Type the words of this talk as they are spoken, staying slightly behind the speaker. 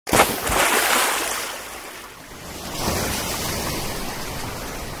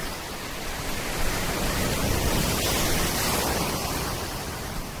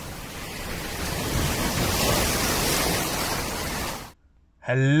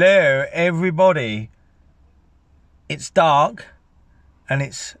Hello, everybody. It's dark, and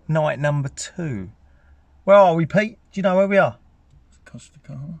it's night number 2. Where are we, Pete? Do you know where we are? Costa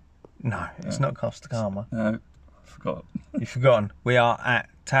Calma? No, it's not Costa Calma. No, I forgot. You've forgotten. We are at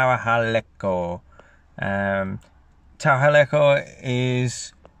Tarajalejo. Tarajalejo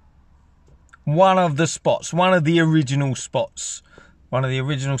is one of the spots, one of the original spots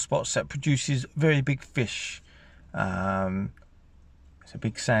that produces very big fish. It's a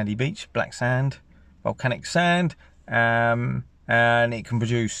big sandy beach, black sand, volcanic sand, and it can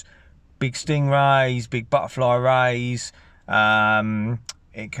produce big stingrays, big butterfly rays.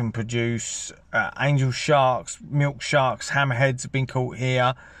 It can produce angel sharks, milk sharks, hammerheads have been caught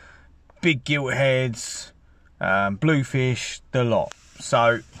here, big giltheads, bluefish, the lot.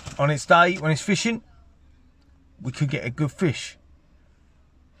 So on its day, when it's fishing, we could get a good fish.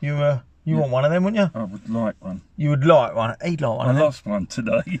 You want one of them, wouldn't you? I would like one. You would like one. He'd like one. I lost one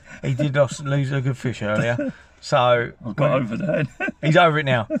today. He did lose a good fish earlier. So I've got over that. He's over it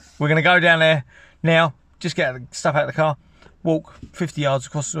now. We're going to go down there now. Just get the stuff out of the car, walk 50 yards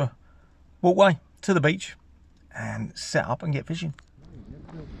across the walkway to the beach, and set up and get fishing.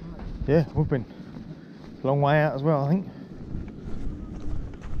 Yeah, we've been a long way out as well, I think.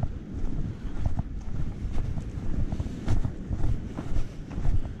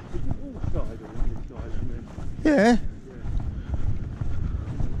 Yeah.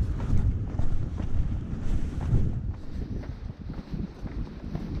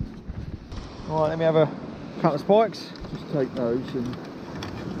 Alright, let me have a couple of spikes. Just take those and...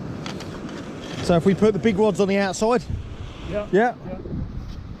 So if we put the big rods on the outside? Yeah. Yeah. Yeah.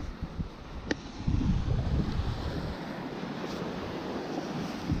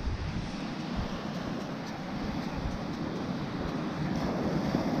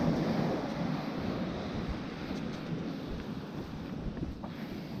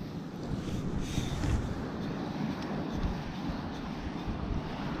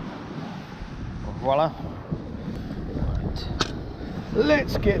 Voila. Right.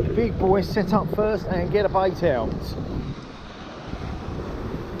 Let's get the big boy set up first and get a bait out.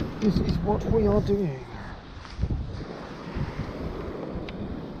 This is what we are doing.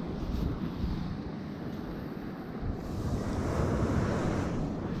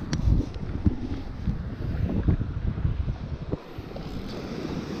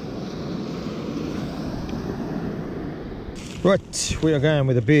 Right, we are going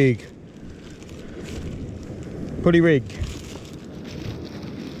with a big pulley rig.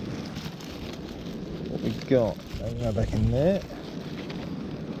 What we've got, I'll go back in there.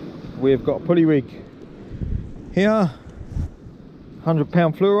 We've got a pulley rig here,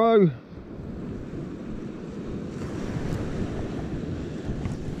 100-pound fluoro.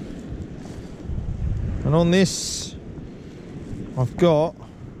 And on this, I've got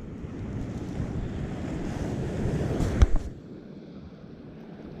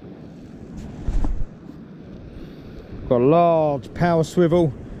a large power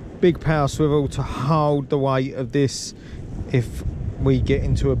swivel, big power swivel to hold the weight of this if we get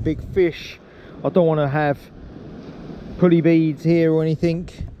into a big fish. I don't want to have pulley beads here or anything,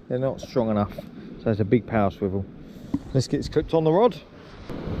 they're not strong enough, so it's a big power swivel. Let's get this clipped on the rod.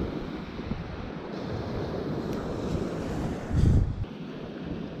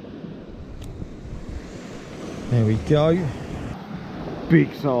 There we go.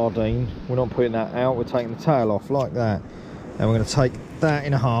 Big sardine. We're not putting that out, we're taking the tail off like that, and we're going to take that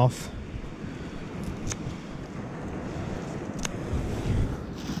in half.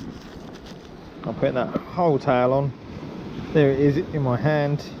 I'm putting that whole tail on. There it is in my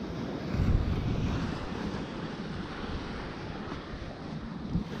hand.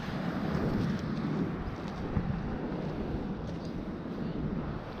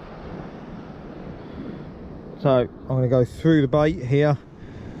 So I'm going to go through the bait here.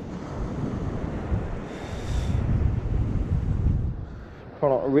 Try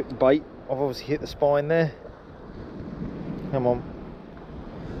not to rip the bait. I've obviously hit the spine there. Come on.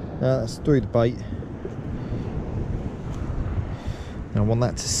 Now that's through the bait. And I want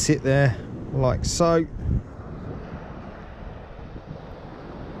that to sit there like so.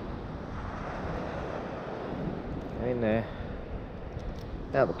 In there.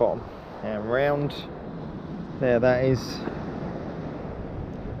 Out the bottom and round. There that is.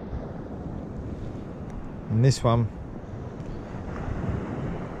 And this one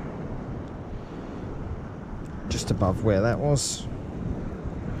just above where that was.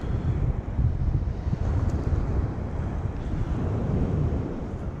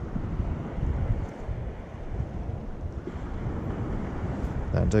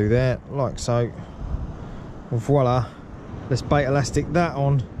 That'll do that, like so. Voila. Let's bait elastic that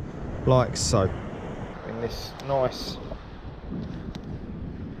on like so. In this nice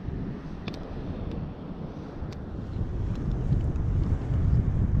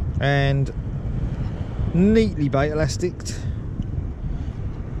and neatly bait elasticed,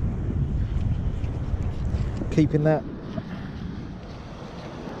 keeping that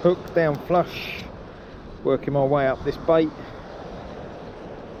hook down flush, working my way up this bait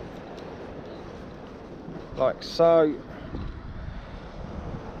like so.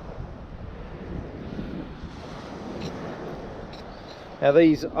 Now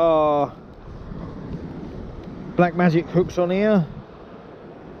these are Black Magic hooks on here.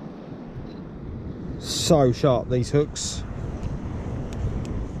 So sharp, these hooks.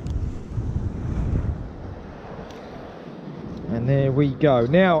 And there we go.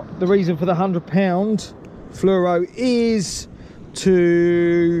 Now the reason for the £100 fluoro is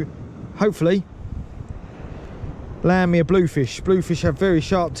to hopefully land me a bluefish. Bluefish have very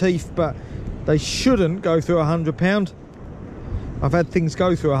sharp teeth, but they shouldn't go through £100. I've had things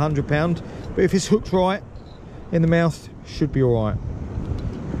go through £100, but if it's hooked right in the mouth, should be all right.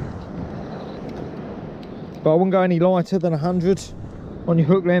 But I wouldn't go any lighter than 100 on your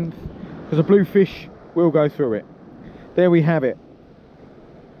hook length, because a bluefish will go through it. There we have it.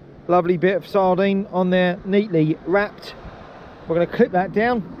 Lovely bit of sardine on there, neatly wrapped. We're going to clip that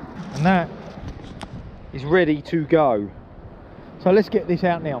down, and that is ready to go. So let's get this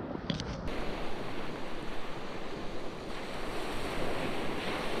out now.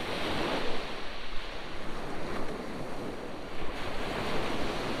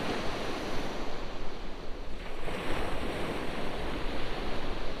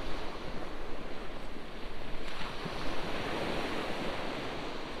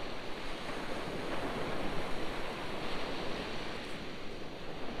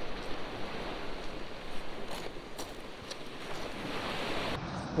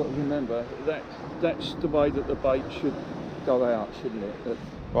 Got to remember that's the way that the bait should go out, shouldn't it?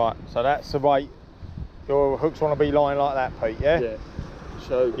 Right, so that's the way your hooks want to be lying like that, Pete, yeah? Yeah.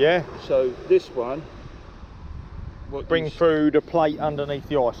 So yeah. So this one, bring through the plate underneath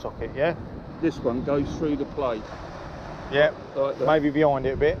the eye socket, yeah? This one goes through the plate. Yeah. Like that. Maybe behind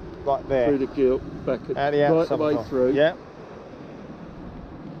it a bit, like there. Through the gill, back at the right the way through. Yeah.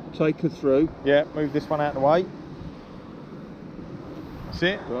 Take her through. Yeah. Move this one out of the way. That's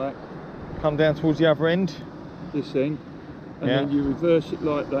it. Right. Come down towards the other end. This end. And yeah. then you reverse it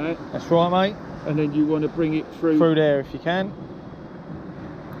like that. That's right, mate. And then you want to bring it through. Through there if you can.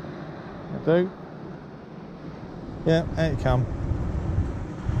 I do. Yeah, there you come.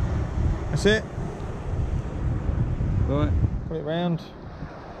 That's it. Right. Put it round.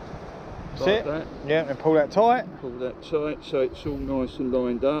 That's like it. That. Yeah, and pull that tight. Pull that tight so it's all nice and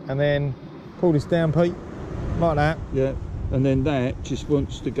lined up. And then pull this down, Pete. Like that. Yeah. And then that just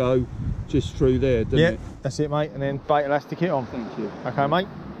wants to go just through there, doesn't it? Yeah, that's it, mate. And then bait elastic it on. Thank you. Okay, mate.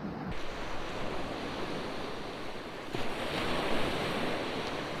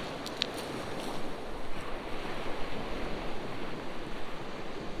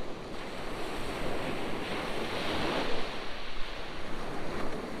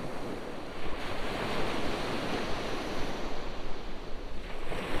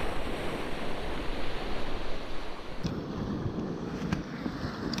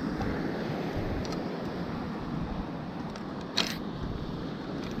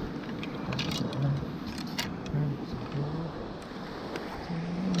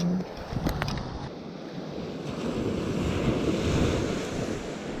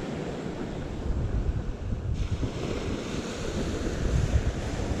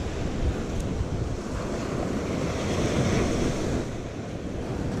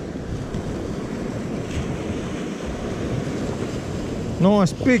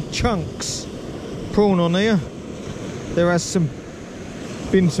 Nice big chunks prawn on here. There has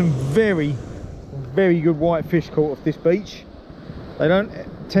been some very good white fish caught off this beach. They don't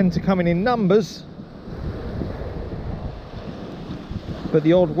tend to come in numbers, but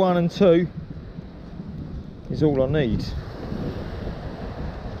the odd 1 and 2 is all I need.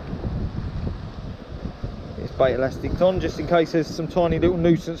 It's bait elastic on just in case there's some tiny little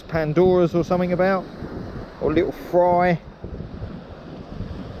nuisance Pandoras or something about, or little fry.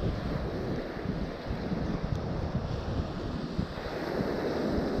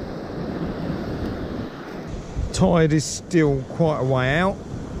 Tide is still quite a way out,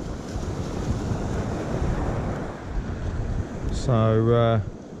 so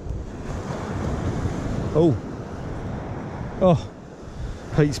oh,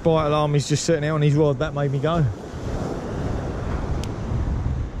 Pete's bite alarm is just sitting out on his rod. That made me go.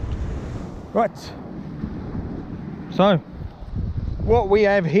 Right, so what we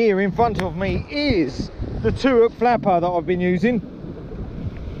have here in front of me is the 2-hook flapper that I've been using,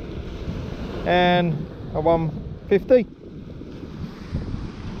 and a 150,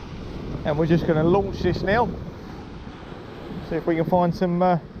 and we're just going to launch this now, see if we can find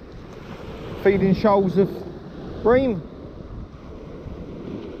some feeding shoals of bream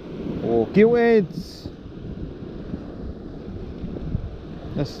or giltheads.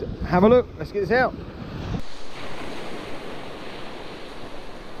 Let's have a look, let's get this out.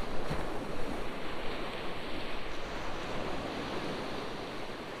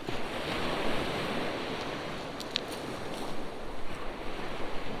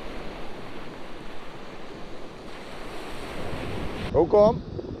 Oh, go on.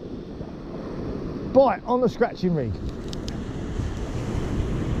 Bite on the scratching rig.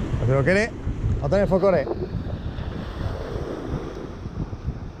 Did I get it? I don't know if I got it.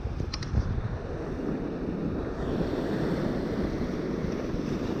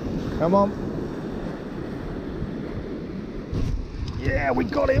 Come on. Yeah, we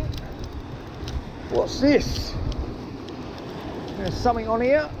got him. What's this? There's something on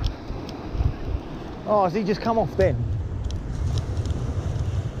here. Oh, has he just come off then?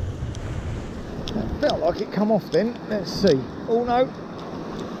 Felt like it come off then. Let's see. Oh no,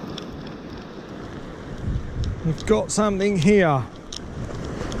 we've got something here.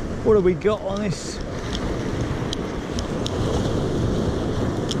 What have we got on this?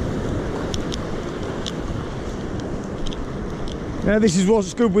 Now this is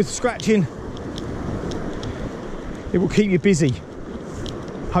what's good with scratching. It will keep you busy,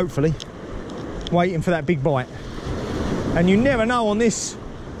 hopefully, waiting for that big bite. And you never know on this.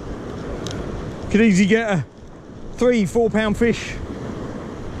 Could easily get a 3-4 pound fish,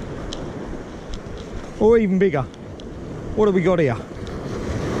 or even bigger. What have we got here?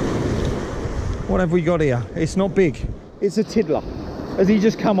 What have we got here? It's not big. It's a tiddler. Has he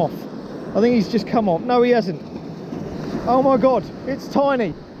just come off? I think he's just come off. No, he hasn't. Oh my God, it's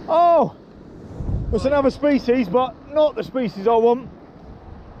tiny. Oh, it's another species, but not the species I want.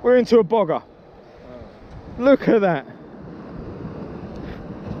 We're into a bogger. Look at that.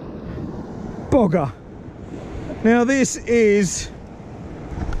 Bogger. Now this is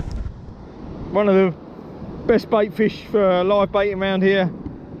one of the best bait fish for live baiting around here.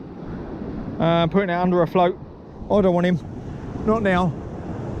 Putting it under a float. I don't want him, not now.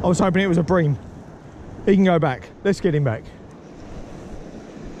 I was hoping it was a bream. He can go back. Let's get him back.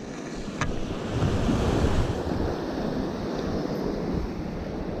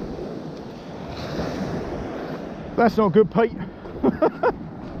 That's not good, Pete.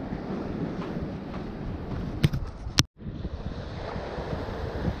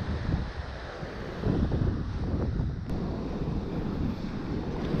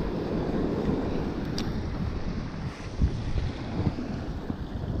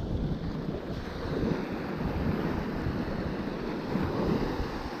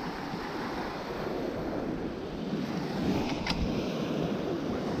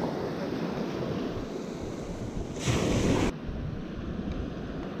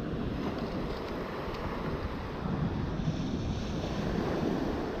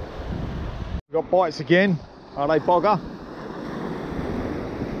 Got bites again. Are they bogger?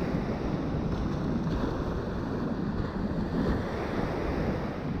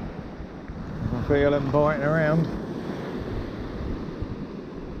 I feel them biting around.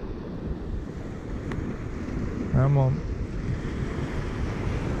 Come on.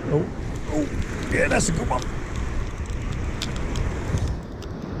 Oh, oh, yeah, that's a good one.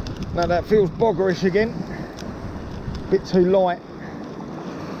 Now that feels boggerish again. Bit too light.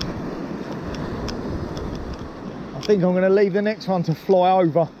 I think I'm going to leave the next one to fly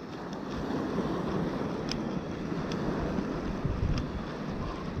over. I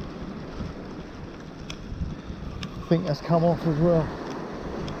think that's come off as well.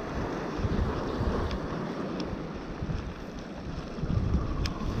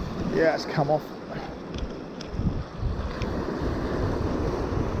 Yeah, it's come off.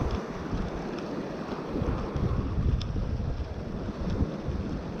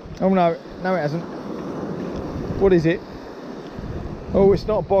 Oh no, no it hasn't. What is it? Oh, it's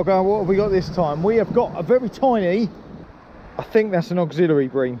not a bogger. What have we got this time? We have got a very tiny, I think that's an auxiliary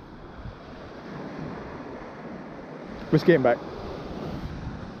bream. Let's get him back.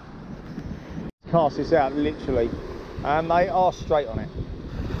 Cast this out literally, and they are straight on it.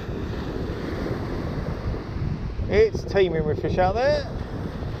 It's teeming with fish out there.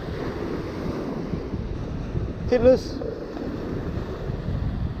 Tiddlers.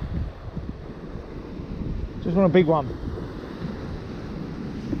 Just want a big one.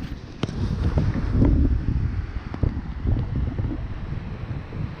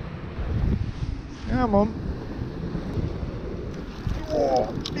 Come on.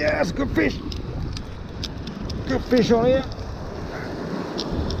 Oh, yeah, that's a good fish. Good fish on here.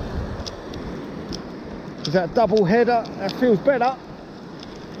 Is that a double header? That feels better.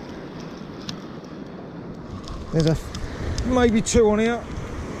 There's maybe 2 on here.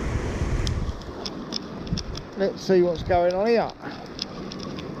 Let's see what's going on here.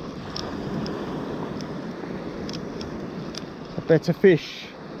 A better fish.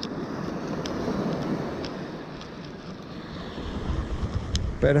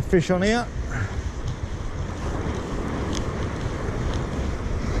 Better fish on here.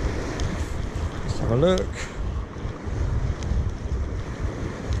 Let's have a look.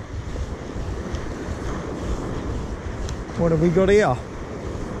 What have we got here?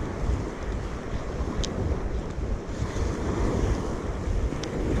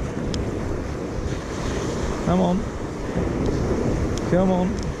 Come on. Come on.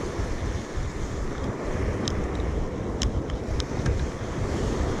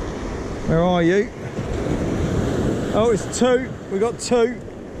 Where are you? Oh, it's 2. We got 2.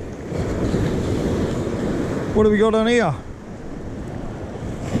 What have we got on here?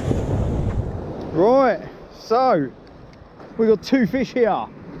 Right, so we got 2 fish here.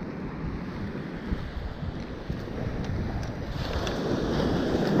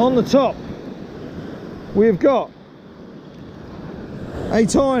 On the top, we've got a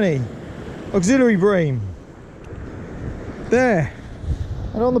tiny auxiliary bream there,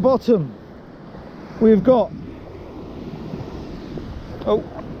 and on the bottom we've got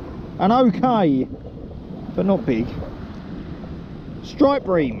an okay but not big stripe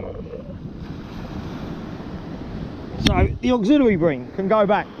bream. So the auxiliary bream can go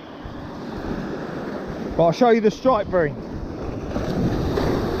back, but I'll show you the stripe bream.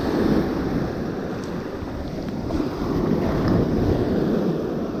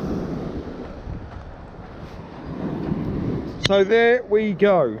 So there we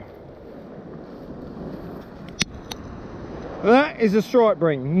go. That is a stripe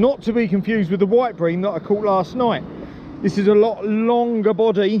bream, not to be confused with the white bream that I caught last night. This is a lot longer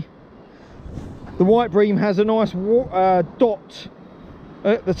body. The white bream has a nice dot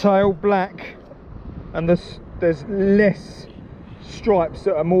at the tail, black, and there's less stripes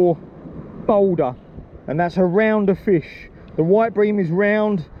that are more bolder, and that's a rounder fish. The white bream is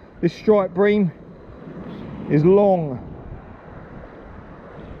round, this stripe bream is long,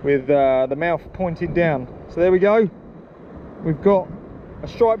 with the mouth pointing down. So there we go, we've got a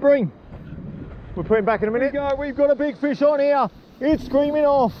stripe bream. We'll put him back in a minute. We've got a big fish on here. It's screaming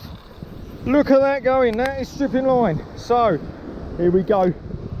off. Look at that going, that is stripping line. So here we go.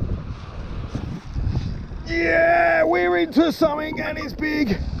 Yeah, we're into something, and it's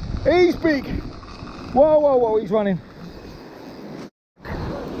big. He's big. Whoa, whoa, whoa, he's running.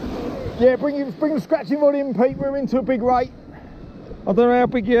 Yeah, bring the scratching rod in, Pete. We're into a big rate. I don't know how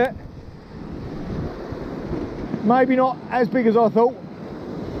big yet. Maybe not as big as I thought.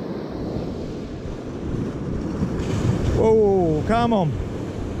 Whoa, come on.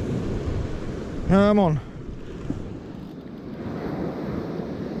 Come on.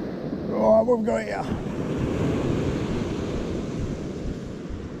 Right, what have we got here?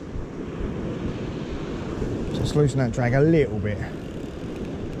 Just loosen that drag a little bit.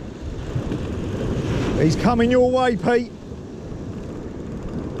 He's coming your way, Pete.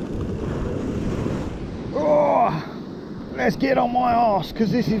 Oh, let's get on my arse,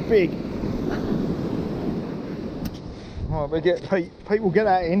 because this is big. Right, we'll get Pete. Pete will get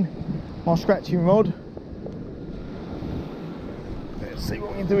that in. My scratching rod. Let's see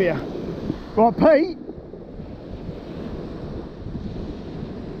what we can do here. Right, Pete.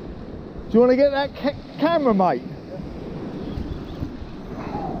 Do you want to get that camera, mate?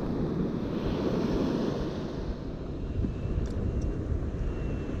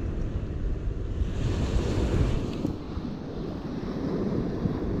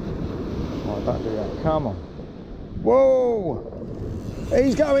 Oh, don't do that. Come on. Whoa!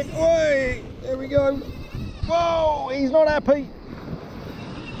 He's going, oi! There we go. Whoa! He's not happy.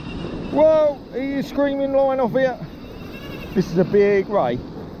 Whoa! He is screaming line off here. This is a big ray.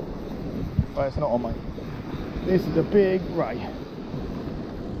 But it's not on, mate. This is a big ray.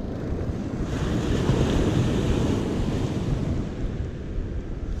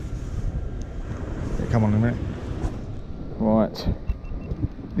 Yeah, come on in a minute. Right.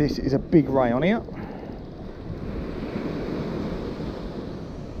 This is a big ray on here.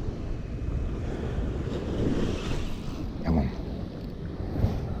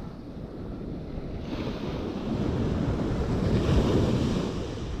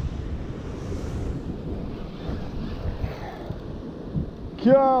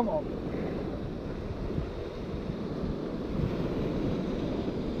 Come on.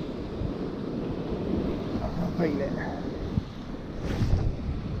 feel it.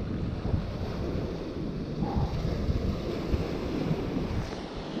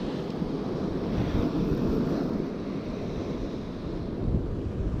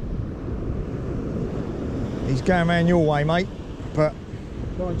 He's going round your way, mate, but...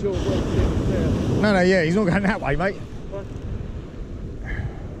 Mind your work there. No, yeah, he's not going that way, mate. What?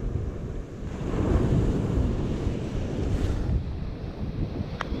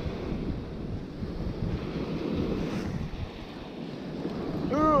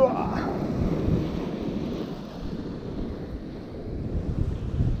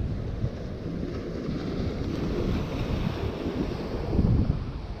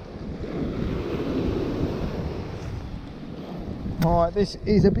 Alright, this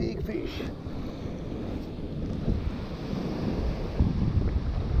is a big fish.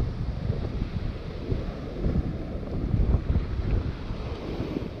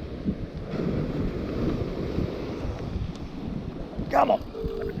 Come on.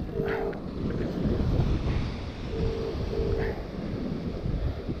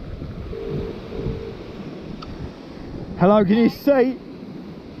 Hello, can you see?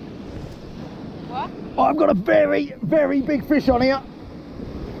 What? I've got a very, very big fish on here.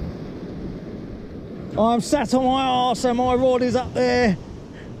 I'm sat on my arse and my rod is up there.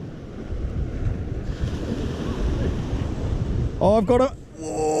 I've got a...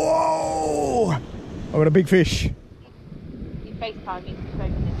 Whoa! I've got a big fish. You FaceTime me to show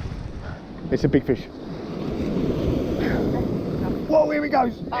me this. It's a big fish. Whoa, here he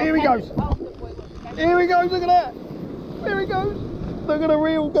goes. Here he goes. Oh, the boy wants to go. Here he goes, look at that. There he goes. Look at the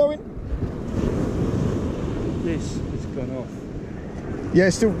reel going. This has gone off. Yeah,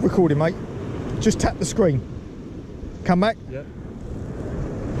 it's still recording, mate. Just tap the screen. Come back. Yep.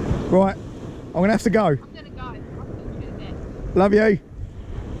 Right, I'm going to have to go. I'm going to go. I'll see you in a bit. Love you. Love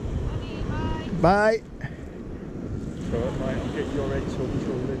you, bye. Bye. Alright, mate, I'll get your head talked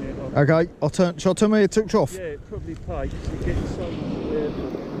all in it. Okay, shall I turn my head tilt off? Yeah, it probably pays. You get so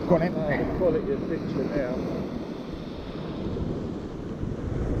much Go on in. the quality of picture now.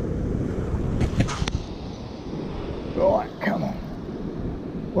 Right, come on.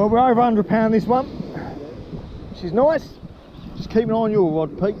 Well, we're over £100 this one, which is nice. Just keep an eye on your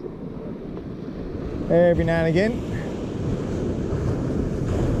rod, Pete. Every now and again.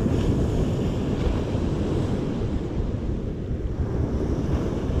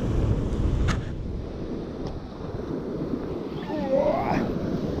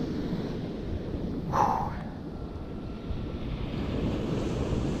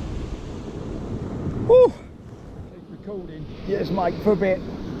 Whew. Recording. Yes, mate, for a bit.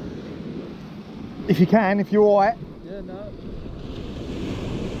 If you can, if you're alright. Yeah, no.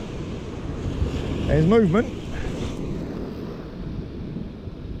 There's movement.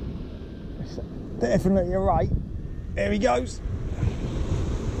 It's definitely a rate. There he goes.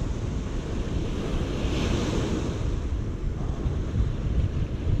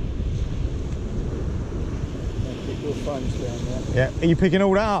 Get your phones down there. Yeah, are you picking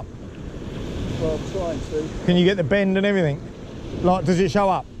all that up? Well, I'm trying to. Can you get the bend and everything? Like, does it show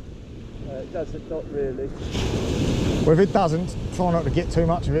up? It doesn't, not really. Well, if it doesn't, try not to get too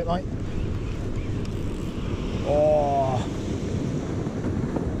much of it, mate. Oh.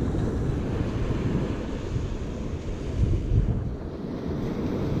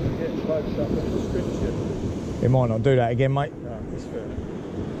 Get close up on the scripture. It might not do that again, mate. No, it's fair.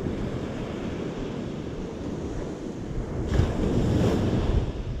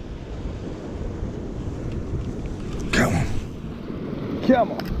 Come on.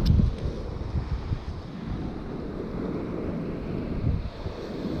 Come on.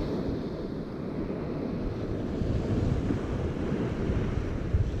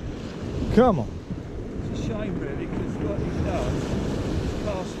 Come on. It's a shame, really, because what he does is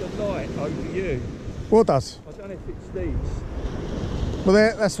cast the light over you. What does? I don't know if it's these. Well,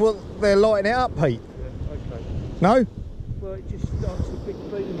 that's what they're lighting it up, Pete. Yeah, okay. No? Well, it just starts a big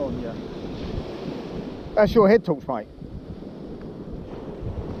beam on you. That's your head torch, mate.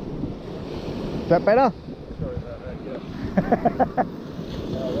 Is that better? Sorry about that, yeah.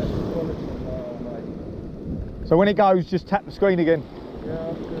 No, that's the quality now, mate. So when it goes, just tap the screen again. Yeah,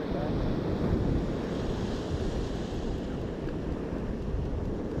 I'll do it now.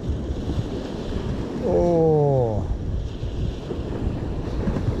 Oh.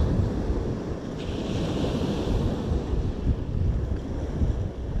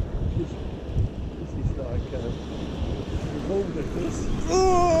 This is like revolver, this.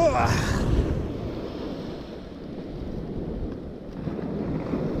 Oh.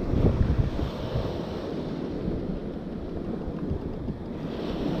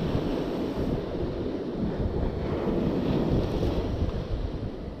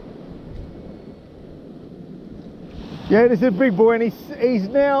 Yeah, this is a big boy, and he's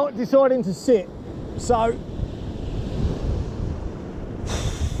now deciding to sit. So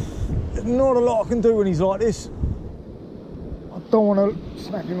there's not a lot I can do when he's like this. I don't want to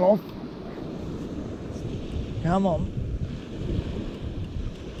snap him off. Come on.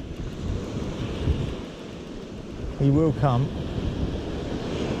 He will come.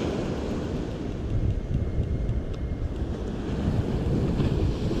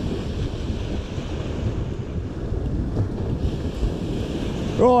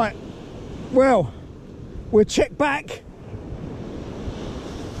 Right, well, we'll check back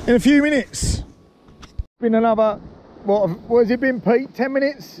in a few minutes. Been another, what has it been, Pete? 10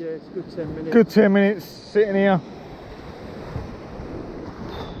 minutes? Yeah, it's a good 10 minutes. Good 10 minutes sitting here.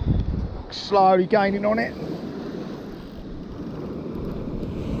 Slowly gaining on it.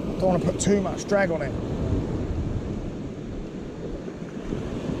 Don't want to put too much drag on it.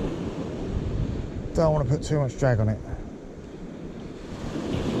 Don't want to put too much drag on it.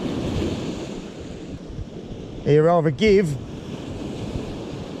 He'll either give.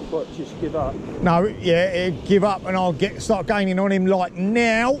 What, just give up? No, yeah, he'll give up and I'll start gaining on him like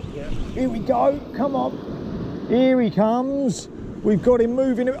now. Yeah. Here we go, come on. Here he comes. We've got him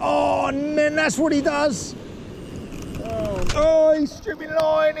moving. Oh, and then that's what he does. Oh, he's stripping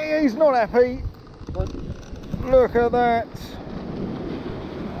line. He's not happy. Look at that.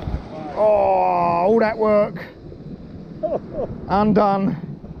 Oh, all that work. Undone.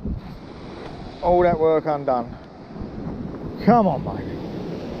 All that work undone. Come on, baby.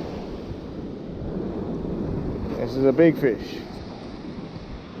 This is a big fish.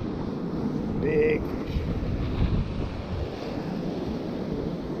 Big fish.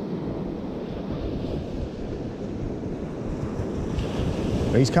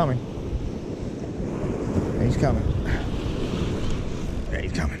 He's coming. He's coming.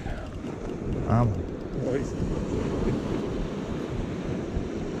 He's coming.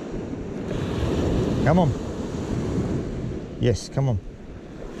 Come on. Yes, come on.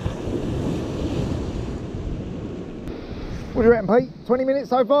 What do you reckon, Pete? 20 minutes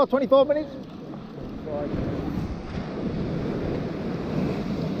so far? 25 minutes? 5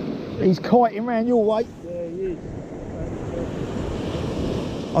 minutes. He's kiting round your way. Yeah, he is.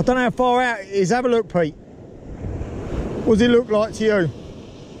 I don't know how far out it is. Have a look, Pete. What does it look like to you?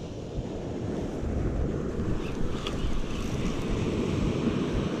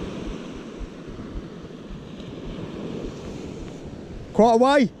 Quite a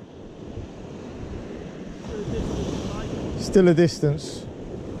way? Still a distance.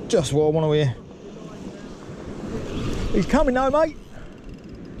 Just what I want to hear. He's coming though, mate.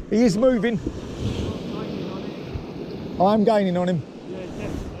 He is moving. I'm gaining on him.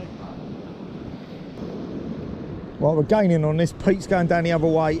 Well, we're gaining on this. Pete's going down the other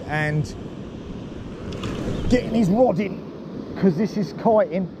way and getting his rod in because this is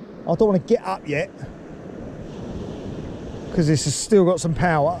kiting. I don't want to get up yet because this has still got some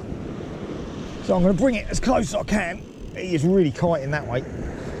power. So I'm going to bring it as close as I can. He is really kiting that way.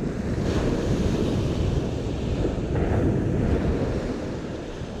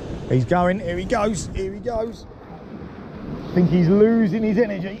 He's going, here he goes, here he goes. I think he's losing his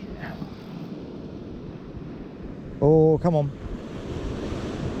energy. Oh, come on.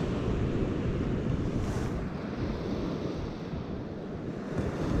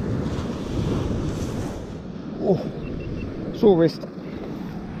 Oh, sore wrist.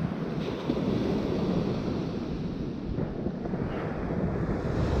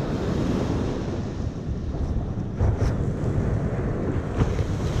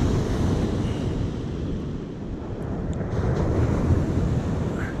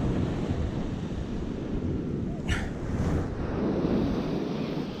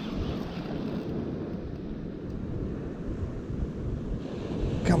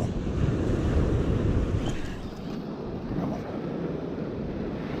 Come on. Come on.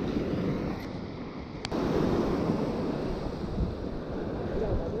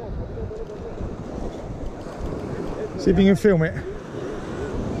 See if you can film it.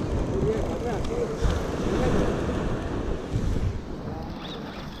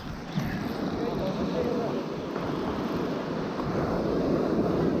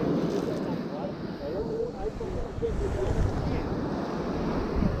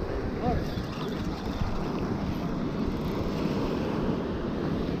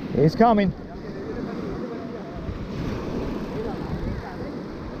 He's coming.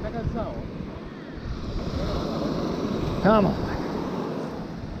 Come on.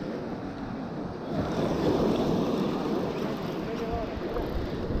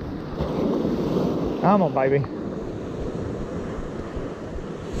 Come on, baby.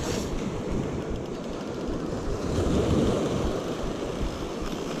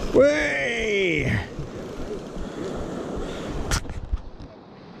 Whee!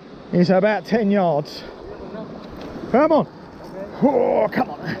 It's about 10 yards. Come on. Oh, come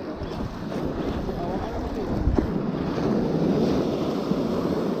on.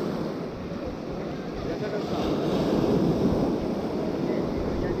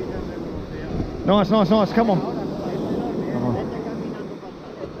 Nice, nice, nice. Come on. Come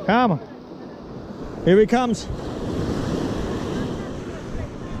on. Come on. Here he comes.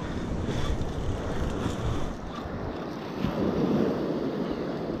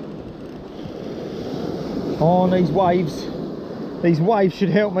 On these waves should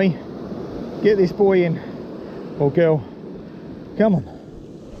help me get this boy in, or girl. Come on.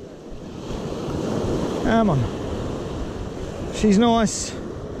 Come on. She's nice.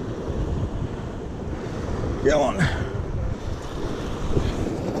 Go on.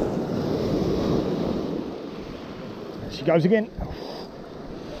 There she goes again.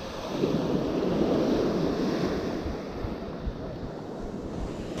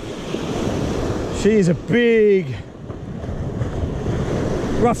 She is a big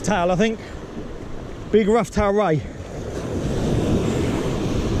rough tail, I think. Big rough tail ray.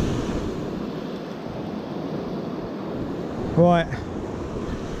 Right.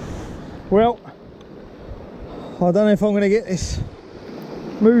 Well, I don't know if I'm going to get this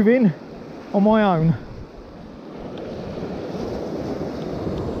moving on my own.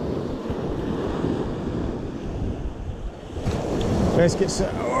 Let's get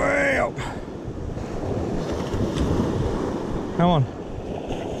set way up. Come on.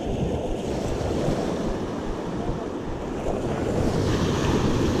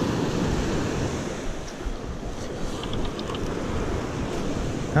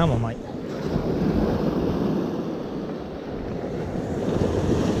 Come on, mate.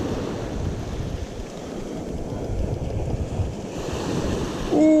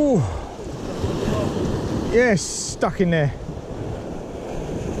 Ooh. Yes, stuck in there.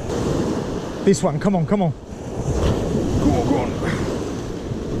 This one, come on, come on. Go on, go on.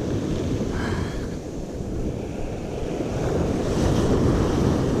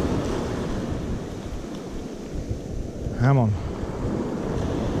 Come on.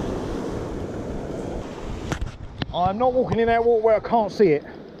 I'm not walking in that water where I can't see it.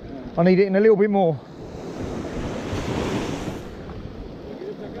 I need it in a little bit more.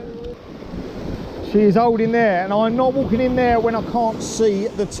 She is holding there, and I'm not walking in there when I can't see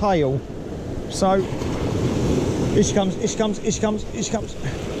the tail. So, here she comes, here she comes, here she comes, here she comes.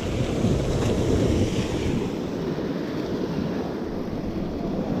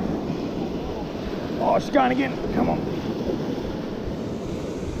 Oh, she's going again, come on.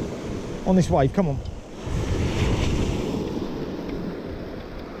 On this wave, come on.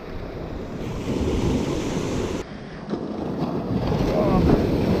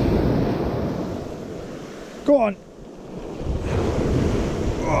 Go on.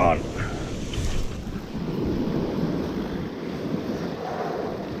 Go on.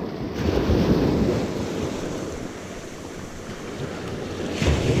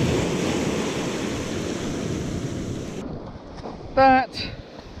 That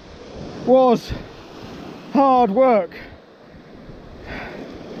was hard work.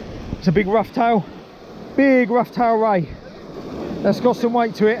 It's a big rough tail ray. That's got some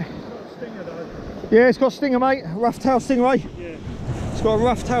weight to it. Yeah, it's got a stinger, mate. Rough tail stingray. Yeah. It's got a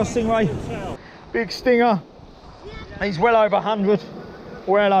rough tail stingray. Big stinger. He's well over 100.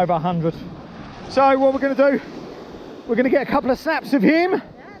 Well over 100. So what we're going to do, we're going to get a couple of snaps of him,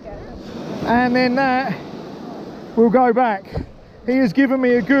 and then we'll go back. He has given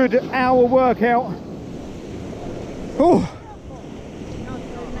me a good hour workout. Oh.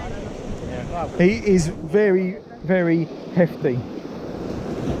 He is very, very hefty.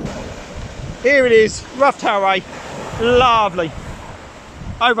 Here it is, rough tail ray, lovely.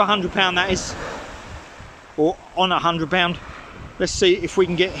 Over 100 pound that is, or on 100 pound. Let's see if we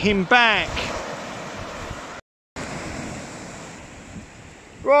can get him back.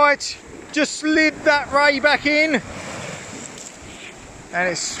 Right, just slid that ray back in, and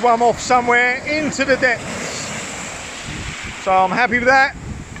it swum off somewhere into the depths. So I'm happy with that.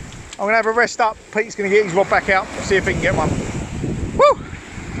 I'm gonna have a rest up. Pete's gonna get his rod back out, see if he can get one. Woo!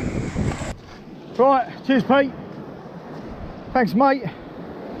 Right, cheers Pete. Thanks mate.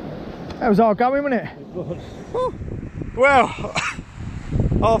 That was hard going, wasn't it? It was. Woo. Well,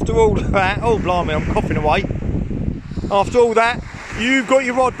 after all that, oh blimey, I'm coughing away. After all that, you've got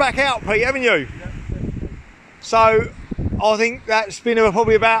your rod back out, Pete, haven't you? Yeah. So, I think that's been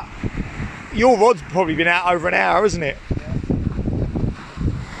probably about, your rod's probably been out over an hour, hasn't it? Yeah.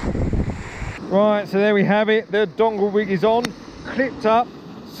 Right, so there we have it. The dongle rig is on, clipped up,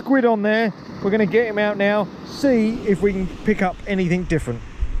 squid on there. We're going to get him out now, see if we can pick up anything different.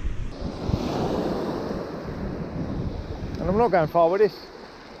 And I'm not going far with this.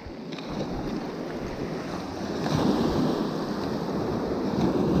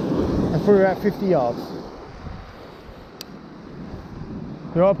 And through about 50 yards.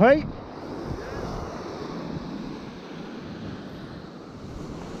 You all right, Pete?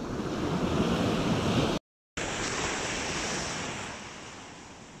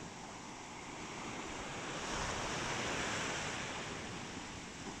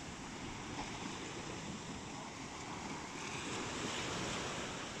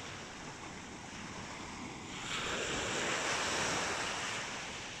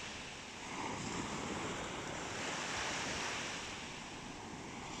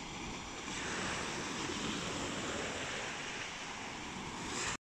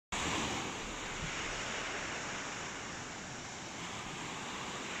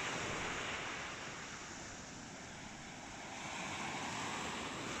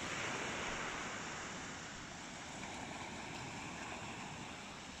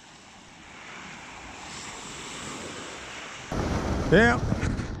 Yeah.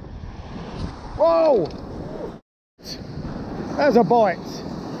 Whoa! That's a bite.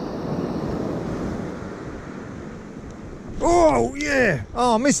 Oh, yeah.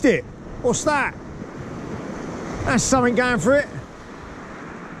 Oh, I missed it. What's that? That's something going for it.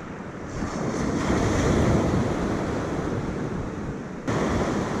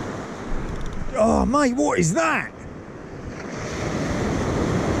 Oh, mate, what is that?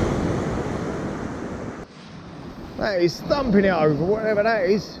 That is thumping it over, whatever that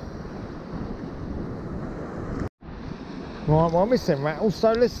is. Right, well, I missed them rattles,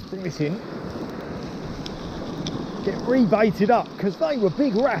 so let's bring this in. Get rebaited up, because they were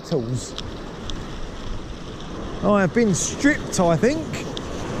big rattles. I have been stripped, I think.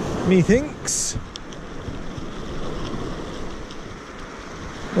 Methinks.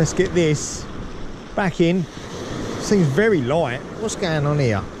 Let's get this back in. Seems very light. What's going on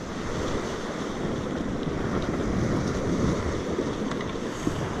here?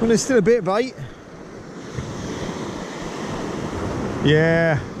 Well, there's still a bit of bait.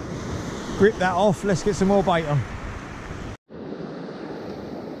 Yeah. Grip that off. Let's get some more bait on.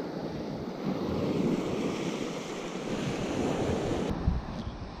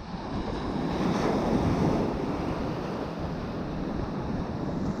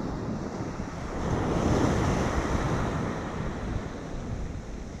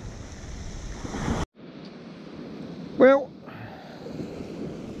 Well,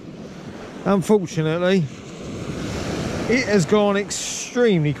 unfortunately, it has gone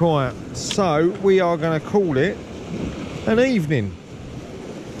extremely quiet, so we are going to call it an evening.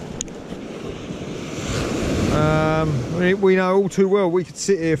 We know all too well we could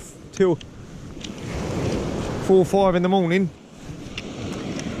sit here till 4 or 5 in the morning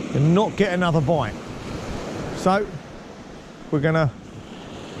and not get another bite. So we're going to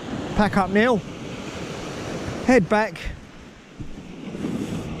pack up now, head back,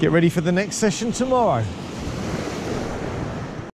 get ready for the next session tomorrow.